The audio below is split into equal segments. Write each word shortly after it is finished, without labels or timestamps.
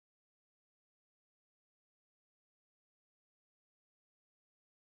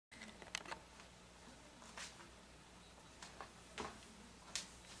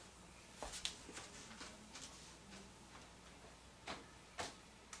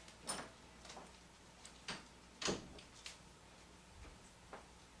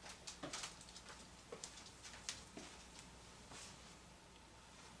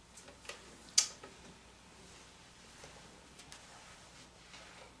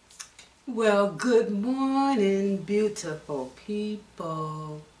Well, good morning, beautiful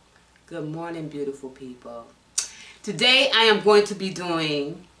people. Good morning, beautiful people. Today I am going to be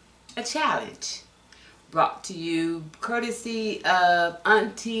doing a challenge brought to you courtesy of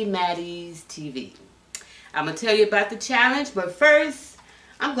Auntie Maddie's TV. I'm going to tell you about the challenge, but first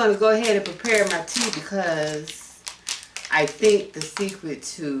I'm going to go ahead and prepare my tea because I think the secret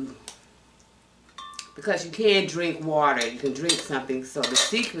to, because you can't drink water, you can drink something, so the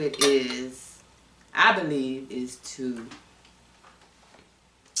secret is, I believe, is to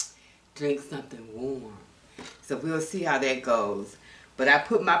drink something warm. So we'll see how that goes. But I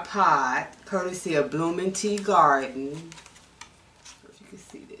put my pot, courtesy of Blooming Tea Garden. If you can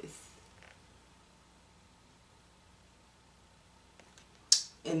see this.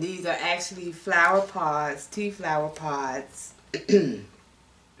 And these are actually flower pods, tea flower pods.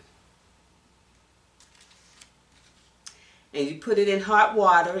 And you put it in hot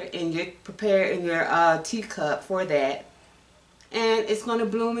water and you prepare in your teacup for that. And it's going to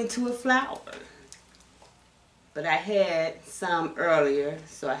bloom into a flower. But I had some earlier,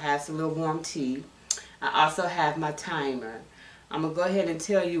 so I have some little warm tea. I also have my timer. I'm going to go ahead and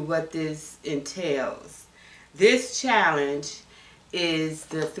tell you what this entails. This challenge is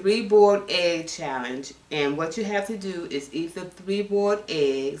the 3-boiled egg challenge, and what you have to do is eat the 3-boiled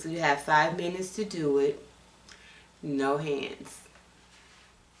eggs. You have 5 minutes to do it. No hands.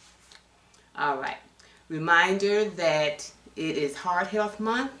 Alright. Reminder that it is Heart Health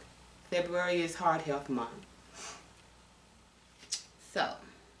Month. February is Heart Health Month. So,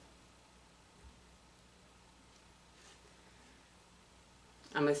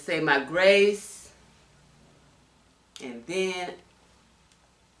 I'm going to say my grace, and then,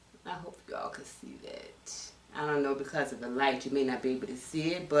 I hope y'all can see that. I don't know, because of the light, you may not be able to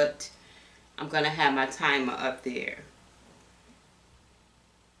see it, but I'm going to have my timer up there.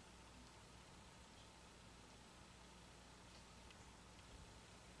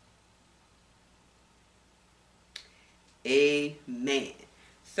 Amen.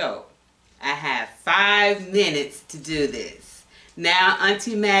 So, I have 5 minutes to do this. Now,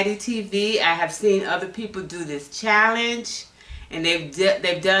 Auntie Maddie TV, I have seen other people do this challenge, and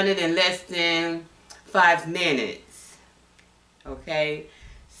they've done it in less than 5 minutes. Okay?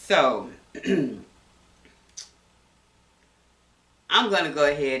 So, I'm going to go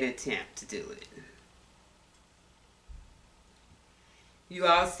ahead and attempt to do it. You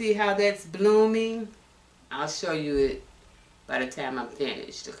all see how that's blooming? I'll show you it by the time I'm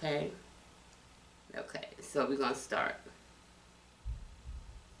finished, okay? Okay, so we're going to start.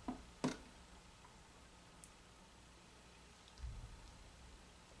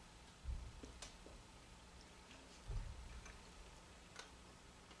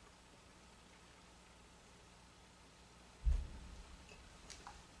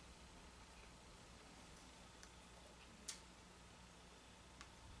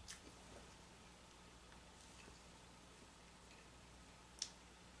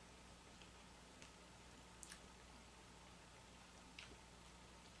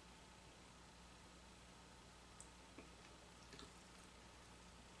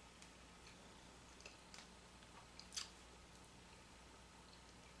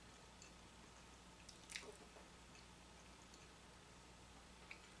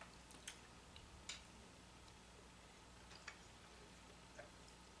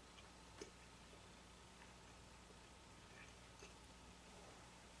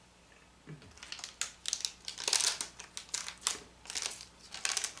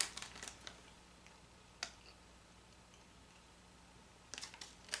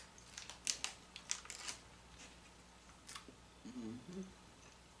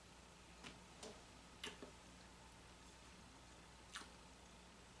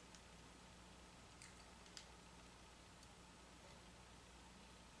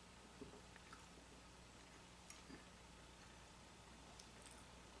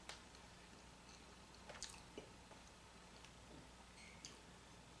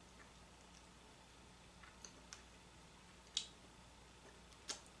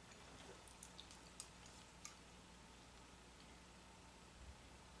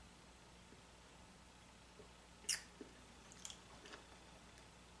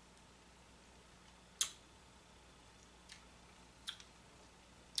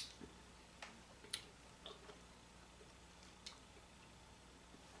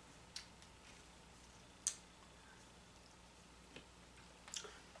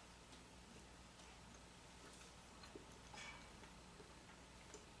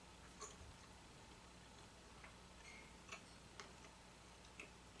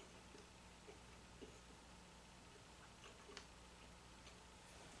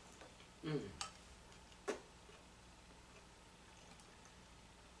 Mm.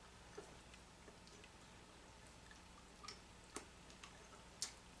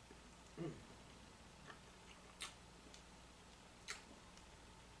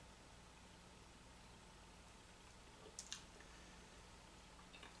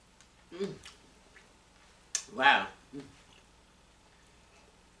 Mm. Wow. Mm.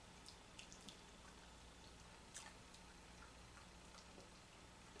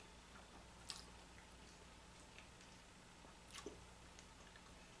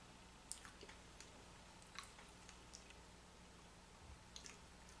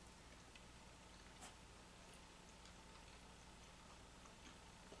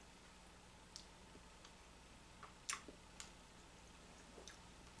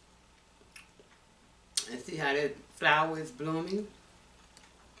 And see how that flower is blooming?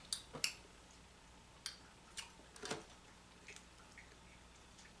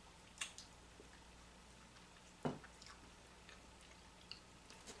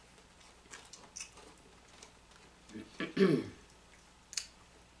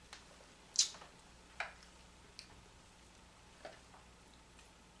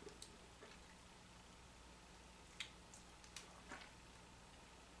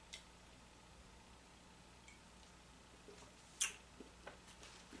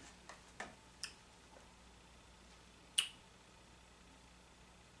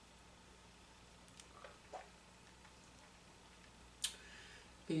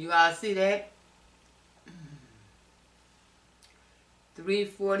 Can you all see that?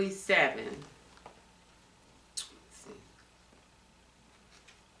 347. Let's see.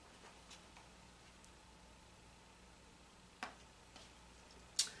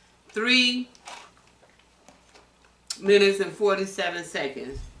 3 minutes and 47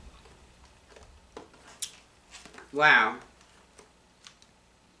 seconds. Wow.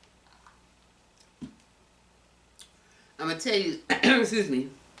 I'm going to tell you, excuse me.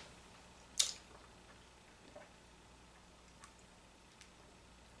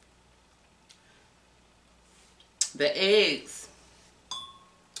 The eggs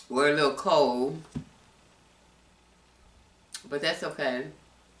were a little cold, but that's okay.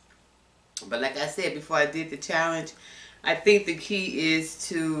 But like I said before I did the challenge, I think the key is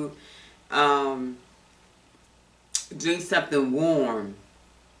to drink something warm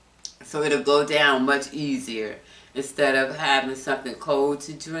so it'll go down much easier instead of having something cold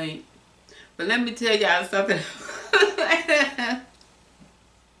to drink. But let me tell y'all something.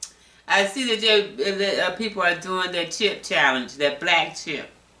 I see that people are doing their chip challenge, that black chip.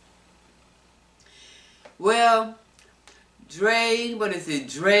 Well, what is it?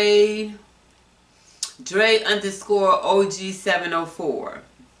 Dre underscore OG704.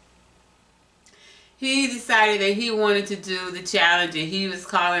 He decided that he wanted to do the challenge and he was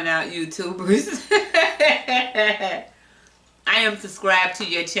calling out YouTubers. I am subscribed to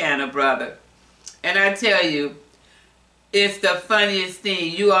your channel, brother. And I tell you, it's the funniest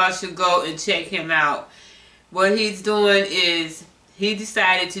thing. You all should go and check him out. What he's doing is he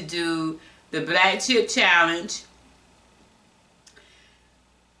decided to do the black chip challenge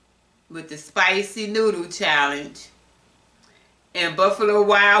with the spicy noodle challenge and Buffalo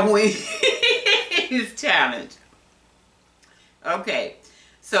Wild Wings challenge. Okay,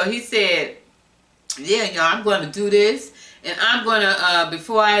 so he said, yeah, y'all, I'm going to do this, and I'm going to,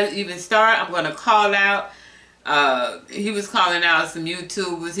 before I even start, I'm going to call out, he was calling out some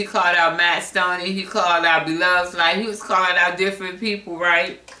YouTubers. He called out Matt Stoney, he called out Beloved's Life, he was calling out different people,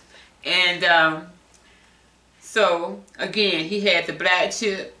 right? And so, again, he had the black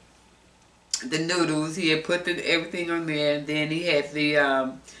chip, the noodles, he had put everything on there, and then he had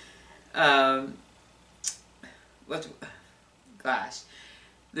the,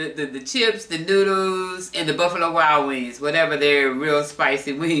 the chips, the noodles, and the Buffalo Wild Wings, whatever their real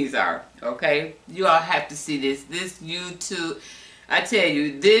spicy wings are, okay? You all have to see this. This YouTube, I tell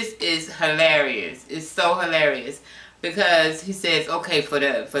you, this is hilarious. It's so hilarious. Because he says, okay, for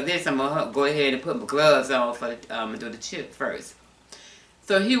this, I'm going to go ahead and put my gloves on for I'm going to do the chip first.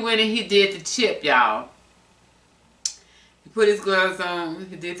 So he went and he did the chip, y'all. He put his gloves on,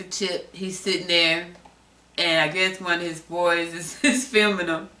 he did the chip, he's sitting there, and I guess one of his boys is filming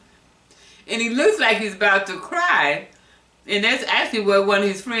him. And he looks like he's about to cry. And that's actually what one of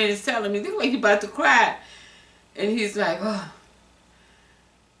his friends is telling me. He looks like he's about to cry. And he's like,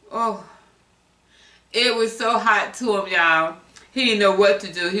 oh. It was so hot to him, y'all. He didn't know what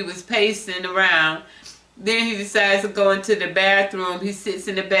to do. He was pacing around. Then he decides to go into the bathroom. He sits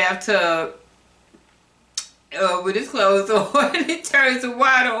in the bathtub with his clothes on, and he turns the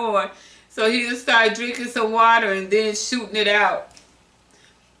water on. So he just started drinking some water and then shooting it out.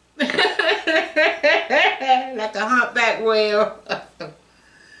 like a humpback whale.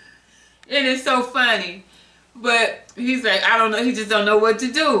 It is so funny. But he's like, I don't know, he just don't know what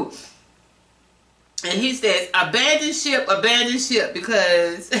to do. And he says, abandon ship,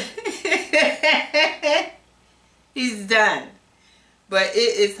 because he's done. But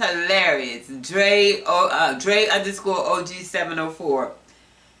it is hilarious. Dre underscore OG704.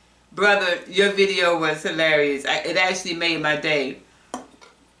 Brother, your video was hilarious. It actually made my day.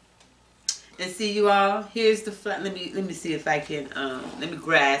 And see, you all, here's the flat. Let me see if I can let me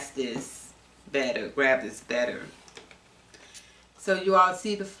grasp this better. Grab this better. So you all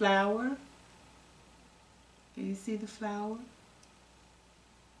see the flour? Can you see the flour?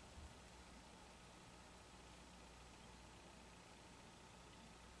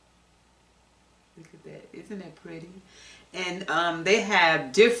 Look at that. Isn't that pretty? And they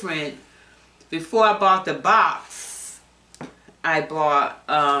have different, before I bought the box, I bought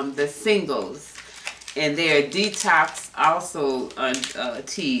the singles. And they're detox also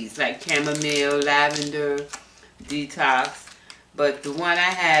teas, like chamomile, lavender, detox. But the one I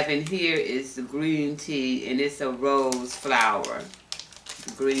have in here is the green tea, and it's a rose flower.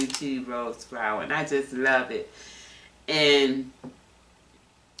 Green tea rose flower, and I just love it. And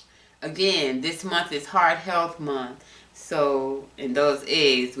again, this month is Heart Health Month. So, and those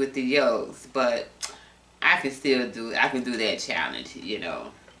eggs with the yolks, but I can still do, I can do that challenge, you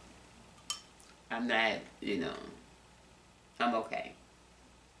know. I'm not, you know, I'm okay.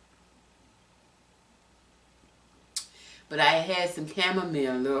 But I had some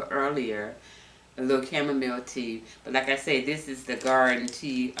chamomile a little earlier, a little chamomile tea. But like I say, this is the garden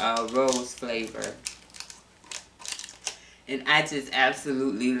tea rose flavor. And I just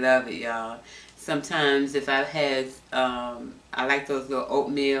absolutely love it, y'all. Sometimes if I've had, I like those little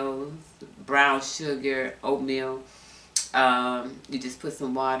oatmeals, brown sugar oatmeal. You just put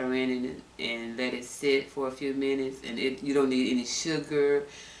some water in it and let it sit for a few minutes. And you don't need any sugar,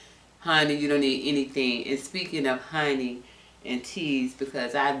 honey, you don't need anything. And speaking of honey and teas,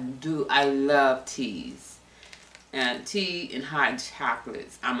 because I love teas. Tea and hot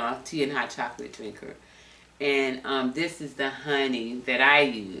chocolates. I'm a tea and hot chocolate drinker. And this is the honey that I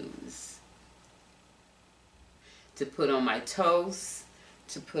use to put on my toast,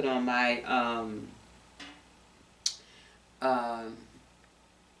 to put on my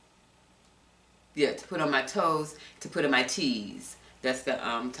to put on my toast, to put in my teas. That's the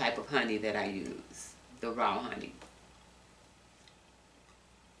type of honey that I use, the raw honey.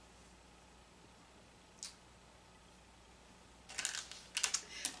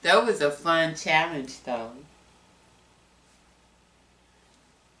 That was a fun challenge, though.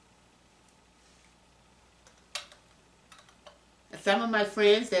 Some of my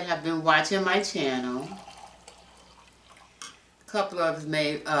friends that have been watching my channel, a couple of us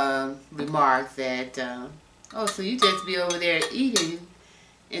made remarks that, oh, so you just be over there eating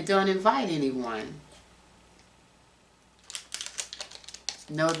and don't invite anyone.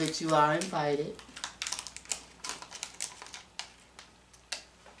 Know that you are invited.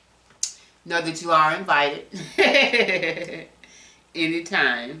 Know that you are invited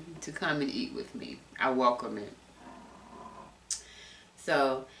anytime to come and eat with me. I welcome it.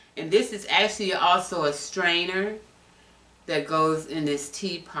 So, and this is actually also a strainer that goes in this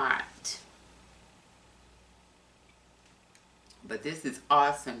teapot. But this is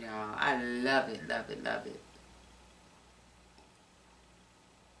awesome, y'all. I love it, love it, love it.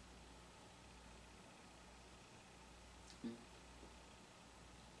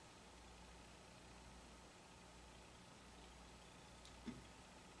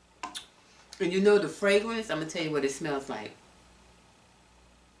 And you know the fragrance, I'm going to tell you what it smells like.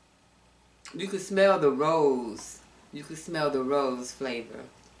 You can smell the rose. You can smell the rose flavor.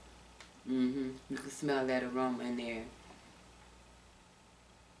 You can smell that aroma in there.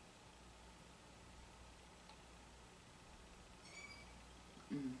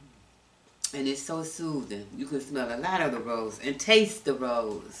 And it's so soothing. You can smell a lot of the rose and taste the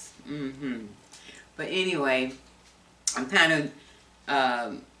rose. But anyway, I'm kind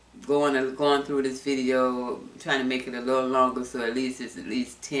of going through this video, trying to make it a little longer, so at least it's at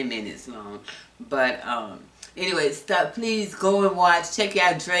least 10 minutes long. But anyway, please go and watch. Check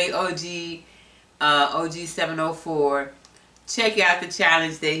out Dre OG704. Check out the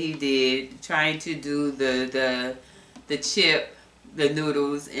challenge that he did, trying to do the chip, the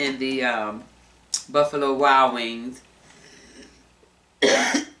noodles, and the Buffalo Wild Wings.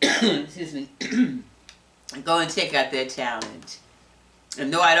 Excuse me. Go and check out that challenge. And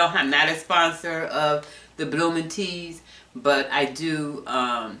no, I'm not a sponsor of the Bloomin' Teas, but I do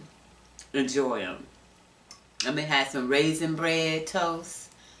enjoy them. I'm going to have some raisin bread toast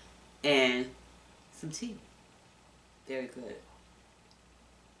and some tea. Very good.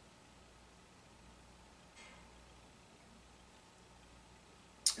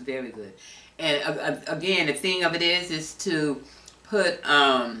 Very good. And again, the thing of it is to put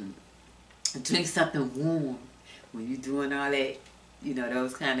drink something warm when you're doing all that, you know,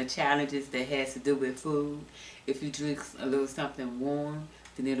 those kind of challenges that has to do with food. If you drink a little something warm,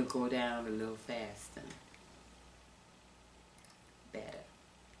 then it'll go down a little faster. Better.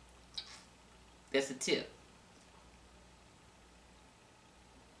 That's a tip.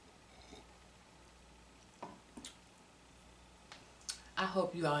 I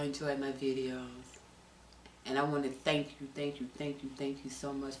hope you all enjoyed my videos. And I want to thank you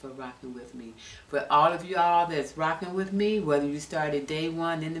so much for rocking with me. For all of y'all that's rocking with me, whether you started day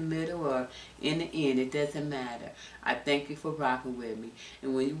one, in the middle, or in the end, it doesn't matter. I thank you for rocking with me.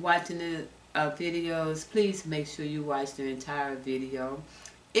 And when you're watching the videos, please make sure you watch the entire video.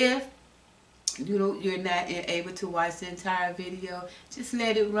 If you're not able to watch the entire video, just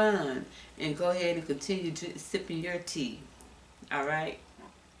let it run. And go ahead and continue sipping your tea. Alright?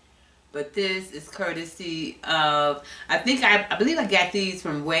 But this is courtesy of, I believe I got these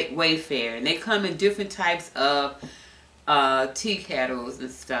from Wayfair. And they come in different types of tea kettles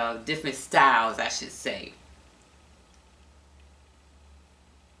and stuff. Different styles, I should say.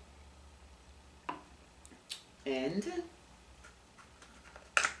 And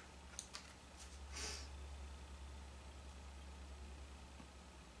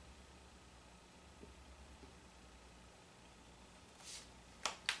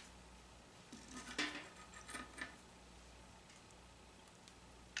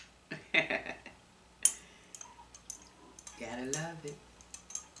gotta love it.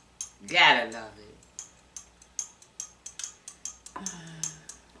 Gotta love it.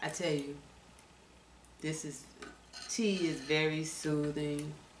 I tell you, tea is very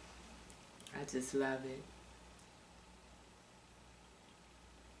soothing. I just love it.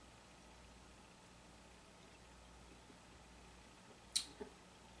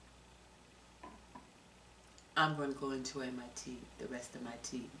 I'm going to go enjoy my tea, the rest of my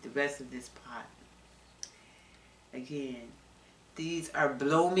tea, the rest of this pot. Again, these are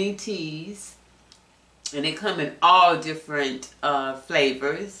blooming teas, and they come in all different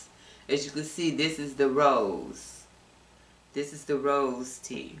flavors. As you can see, this is the rose. This is the rose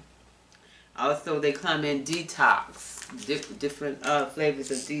tea. Also, they come in detox, different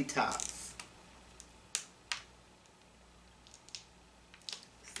flavors of detox.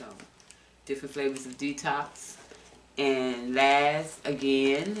 So, different flavors of detox. And last,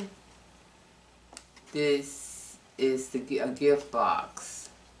 again, this is a gift box.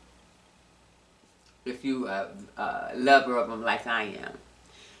 If you are a lover of them like I am.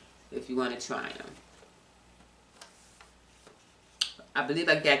 If you want to try them. I believe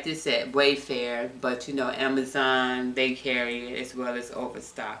I got this at Wayfair, but you know, Amazon, they carry it as well as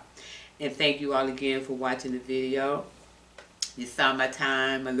Overstock. And thank you all again for watching the video. You saw my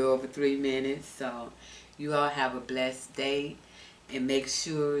time, a little over 3 minutes. So you all have a blessed day. And make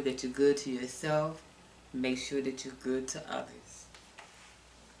sure that you're good to yourself. Make sure that you're good to others.